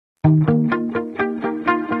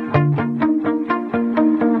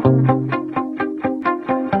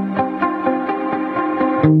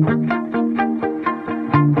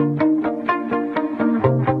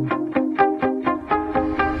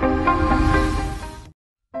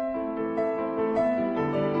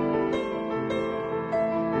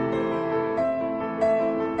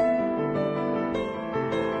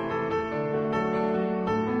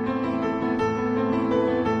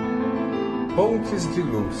Pontes de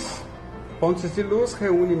Luz. Pontes de Luz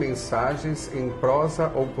reúne mensagens em prosa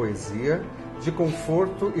ou poesia, de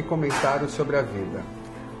conforto e comentários sobre a vida.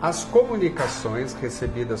 As comunicações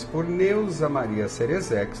recebidas por Neusa Maria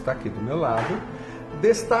Cereser, que está aqui do meu lado,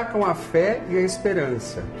 destacam a fé e a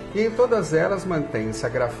esperança, e em todas elas mantém-se a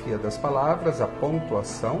grafia das palavras, a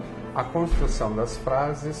pontuação, a construção das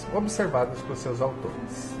frases observadas por seus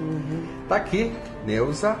autores. Está aqui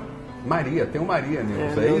Neusa Maria, tem um Maria,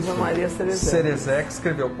 Neusa, é isso? Neusa Maria Cereser. Cereser, que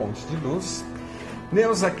escreveu Pontes de Luz.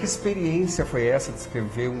 Neusa, que experiência foi essa de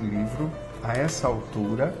escrever um livro a essa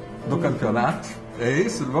altura do campeonato? É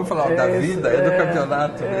isso? Não vamos falar da vida, é do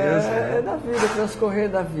campeonato mesmo? Né? É da vida, transcorrer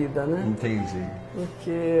da vida, né? Entendi.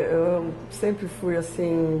 Porque eu sempre fui,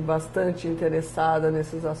 assim, bastante interessada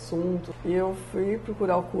nesses assuntos. E eu fui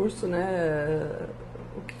procurar o curso, né?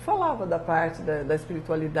 O que falava da parte da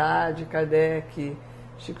espiritualidade, Kardec,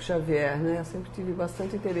 Chico Xavier, né? Eu sempre tive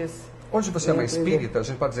bastante interesse. Hoje você é uma espírita? A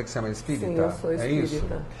gente pode dizer que você é uma espírita? Sim, eu sou espírita. É isso?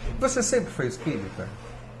 Você sempre foi espírita?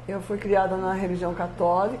 Eu fui criada na religião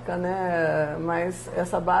católica, né? Mas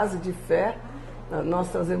essa base de fé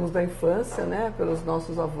nós trazemos da infância, né? Pelos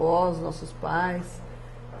nossos avós, nossos pais.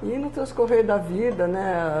 E no transcorrer da vida,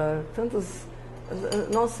 né?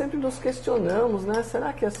 Nós sempre nos questionamos, né?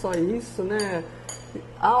 Será que é só isso, né?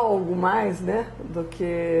 Há algo mais, né? Do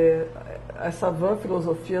que essa vã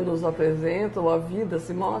filosofia nos apresenta, ou a vida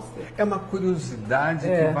se mostra. É uma curiosidade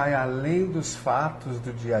que vai além dos fatos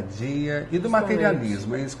do dia a dia e do Justamente.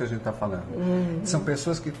 Materialismo, é isso que a gente está falando. São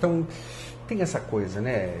pessoas que tem essa coisa,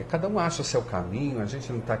 né? Cada um acha o seu caminho, a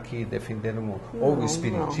gente não está aqui defendendo ou o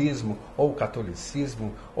espiritismo, ou o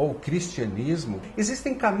catolicismo, ou o cristianismo.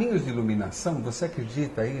 Existem caminhos de iluminação, você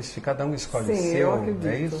acredita nisso? Cada um escolhe o seu, eu acredito,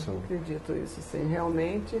 é isso? Acredito isso, sim,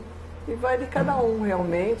 realmente. E vai de cada um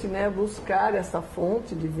realmente, né, buscar essa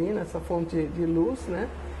fonte divina, essa fonte de luz, né,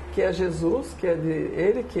 que é Jesus, que é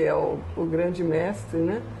ele que é o grande mestre,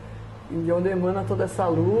 né, e de onde emana toda essa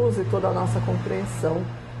luz e toda a nossa compreensão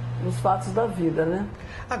nos fatos da vida, né.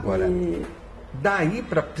 Agora, daí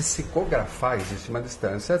para psicografar existe uma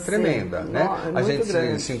distância tremenda, né? A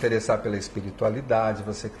gente se interessar pela espiritualidade,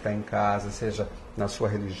 você que está em casa, seja na sua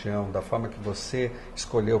religião, da forma que você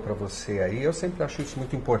escolheu para você aí, eu sempre acho isso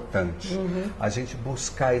muito importante. A gente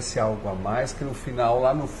buscar esse algo a mais, que no final,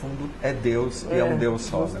 lá no fundo, é Deus, e é um Deus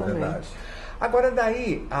só, na verdade. Agora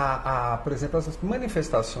daí, por exemplo, as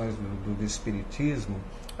manifestações do espiritismo,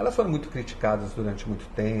 elas foram muito criticadas durante muito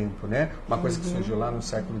tempo, né? Uma coisa que surgiu lá no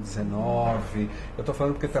século XIX. Eu estou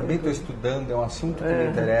falando porque também estou estudando, é um assunto que me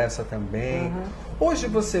interessa também. Hoje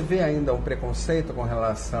você vê ainda um preconceito com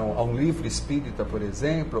relação a um livro espírita, por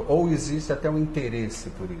exemplo, ou existe até um interesse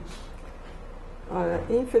por isso? Olha,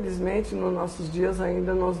 infelizmente, nos nossos dias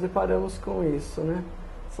ainda nós deparamos com isso, né?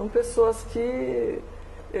 São pessoas que...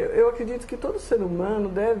 Eu acredito que todo ser humano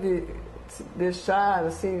deve deixar,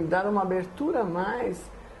 assim, dar uma abertura a mais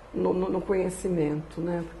no conhecimento,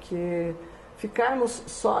 né? Porque ficarmos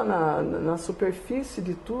só na superfície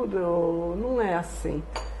de tudo não é assim.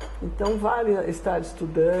 Então vale estar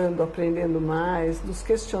estudando, aprendendo mais, nos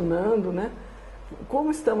questionando, né?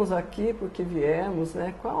 Como estamos aqui, por que viemos,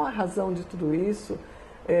 né? Qual a razão de tudo isso?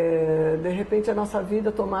 De repente a nossa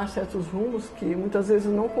vida tomar certos rumos que muitas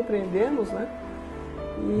vezes não compreendemos, né?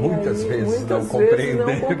 E muitas vezes não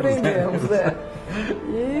compreendemos.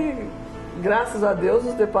 E graças a Deus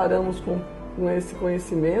nos deparamos com esse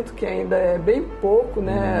conhecimento que ainda é bem pouco,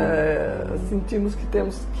 né? Sentimos que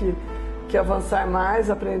temos que avançar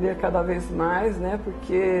mais, aprender cada vez mais, né?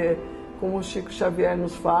 Porque, como o Chico Xavier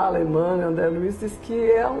nos fala, Emmanuel, André Luiz, diz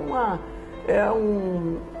que é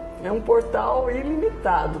um portal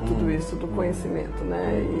ilimitado, tudo isso do conhecimento,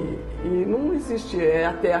 né? E não existe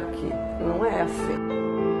até aqui, não é assim.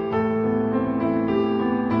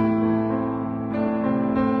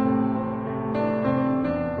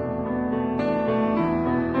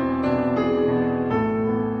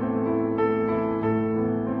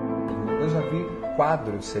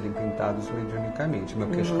 Quadros serem pintados mediunicamente. Meu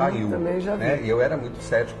queixo caiu. Também já vi. Né? E eu era muito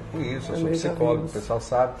cético com isso, eu sou psicólogo, o pessoal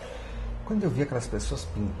sabe. Quando eu vi aquelas pessoas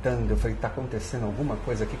pintando, eu falei, está acontecendo alguma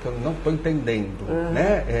coisa aqui que eu não estou entendendo.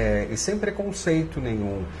 Né? E sem preconceito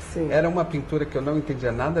nenhum. Sim. Era uma pintura que eu não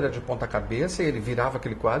entendia nada, era de ponta cabeça, e ele virava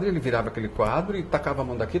aquele quadro, e tacava a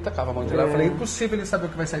mão daqui, tacava a mão de lá. Eu falei, impossível ele saber o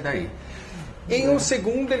que vai sair daí. Em um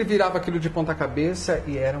segundo ele virava aquilo de ponta cabeça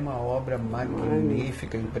e era uma obra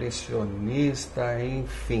magnífica, impressionista,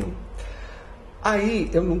 enfim. Aí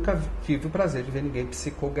eu nunca tive o prazer de ver ninguém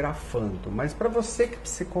psicografando, mas para você que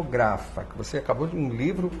psicografa, que você acabou de um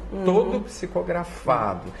livro todo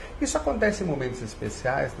psicografado, isso acontece em momentos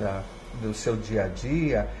especiais do seu dia a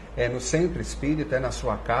dia? É no centro espírita, é na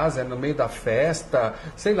sua casa, é no meio da festa?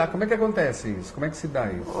 Sei lá, como é que acontece isso? Como é que se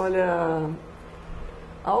dá isso? Olha,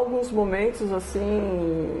 há alguns momentos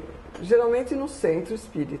assim, geralmente no centro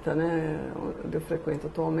espírita, né, onde eu frequento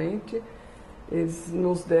atualmente, eles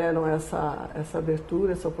nos deram essa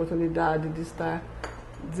abertura, essa oportunidade de estar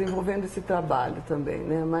desenvolvendo esse trabalho também,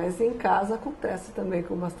 né? Mas em casa acontece também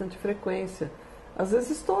com bastante frequência. Às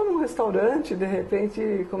vezes estou num restaurante e de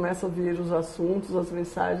repente começo a ouvir os assuntos, as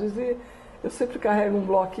mensagens e eu sempre carrego um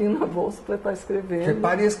bloquinho na bolsa para estar escrevendo. Você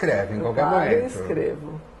para e escreve em qualquer momento. Eu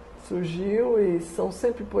escrevo. Surgiu e são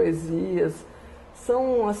sempre poesias,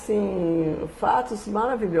 são assim fatos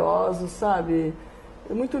maravilhosos, sabe?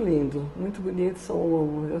 É muito lindo, muito bonito.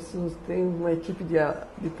 Eu tenho uma equipe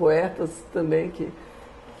de poetas também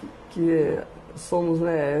que somos,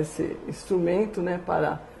 né, esse instrumento, né,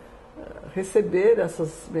 para receber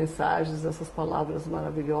essas mensagens, essas palavras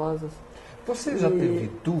maravilhosas. Você já teve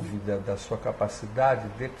dúvida da sua capacidade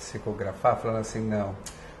de psicografar, falando assim, não,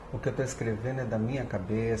 o que eu estou escrevendo é da minha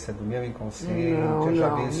cabeça, é do meu inconsciente, eu já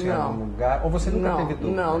vi isso em algum lugar? Ou você nunca teve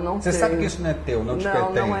dúvida? Não Você sabe que isso não é teu, não te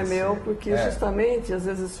pertence? Não é meu, porque justamente às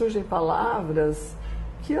vezes surgem palavras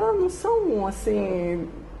que não são assim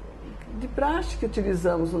de praxe que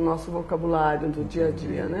utilizamos no nosso vocabulário do dia a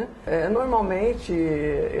dia, né? Normalmente,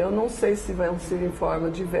 eu não sei se vão ser em forma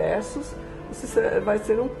de versos, ou se vai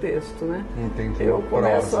ser um texto, né? Entendi. Eu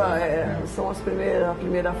começo são a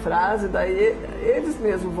primeira frase, daí eles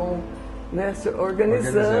mesmos vão, né, se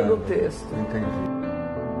organizando o texto. Entendi.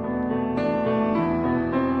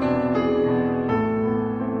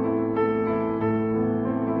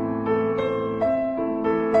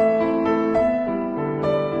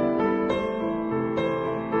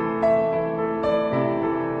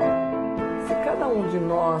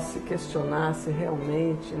 Se questionasse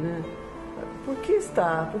realmente, né, por que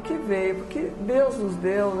está, por que veio, porque Deus nos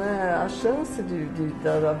deu, né, a chance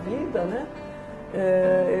da vida, né,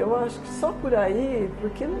 eu acho que só por aí,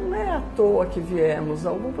 porque não é à toa que viemos,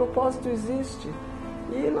 algum propósito existe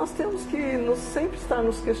e nós temos que sempre estar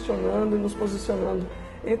nos questionando e nos posicionando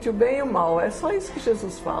entre o bem e o mal, é só isso que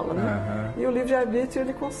Jesus fala, né, e o livre-arbítrio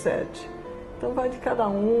ele concede. Então vai de cada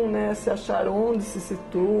um, né, se achar onde se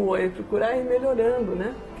situa e procurar ir melhorando,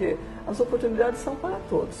 né? Porque as oportunidades são para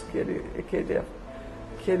todos, que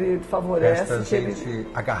ele favorece, que ele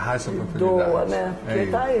agarrar essa oportunidade. Doa, né?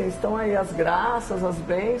 Porque estão aí as graças, as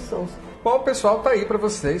bênçãos. Bom, pessoal, tá aí para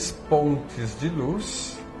vocês pontes de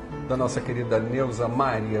luz da nossa querida Neusa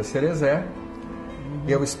Maria Cereser.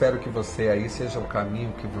 Eu espero que você aí seja o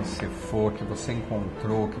caminho que você for, que você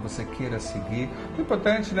encontrou, que você queira seguir. O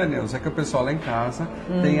importante, né, Neusa, é que o pessoal lá em casa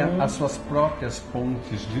tenha as suas próprias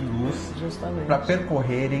pontes de luz para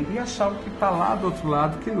percorrerem e achar o que está lá do outro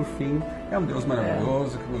lado, que no fim é um Deus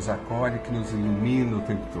maravilhoso, que nos acolhe, que nos ilumina o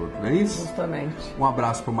tempo todo, não é isso? Justamente. Um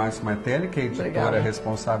abraço para o Márcio Martelli, que é editora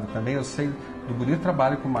responsável também. Eu sei do bonito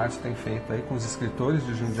trabalho que o Márcio tem feito aí com os escritores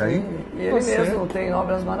de Jundiaí. Sim, e ele mesmo tem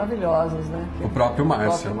obras maravilhosas, né? O próprio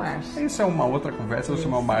Márcio. Isso é uma outra conversa, eu vou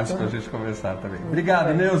chamar o Márcio para a gente conversar também.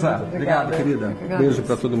 Obrigado, Neusa. Obrigado, querida. Beijo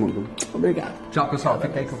para todo mundo. Obrigado. Tchau, pessoal.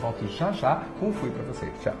 Fica aí que eu volto já com o Fui para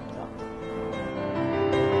vocês. Tchau.